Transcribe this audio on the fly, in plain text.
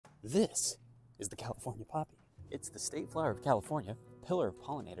This is the California poppy. It's the state flower of California, pillar of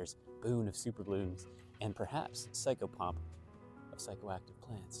pollinators, boon of superblooms, and perhaps psychopomp of psychoactive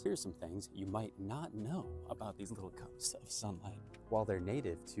plants. Here's some things you might not know about these little cups of sunlight. While they're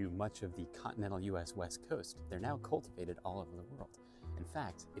native to much of the continental US West Coast, they're now cultivated all over the world. In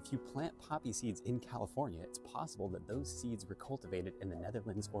fact, if you plant poppy seeds in California, it's possible that those seeds were cultivated in the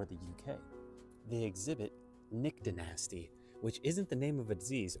Netherlands or the UK. They exhibit nyctinasty, which isn't the name of a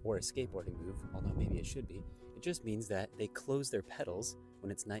disease or a skateboarding move, although maybe it should be. It just means that they close their petals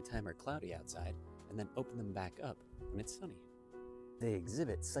when it's nighttime or cloudy outside, and then open them back up when it's sunny. They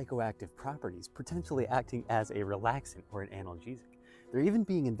exhibit psychoactive properties, potentially acting as a relaxant or an analgesic. They're even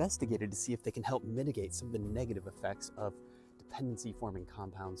being investigated to see if they can help mitigate some of the negative effects of dependency-forming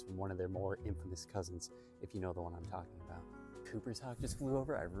compounds from one of their more infamous cousins, if you know the one I'm talking about. Cooper's hawk just flew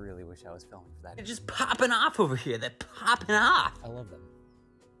over. I really wish I was filming for that. They're just popping off over here. They're popping off. I love them.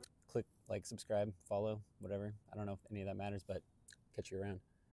 Click like, subscribe, follow, whatever. I don't know if any of that matters, but catch you around.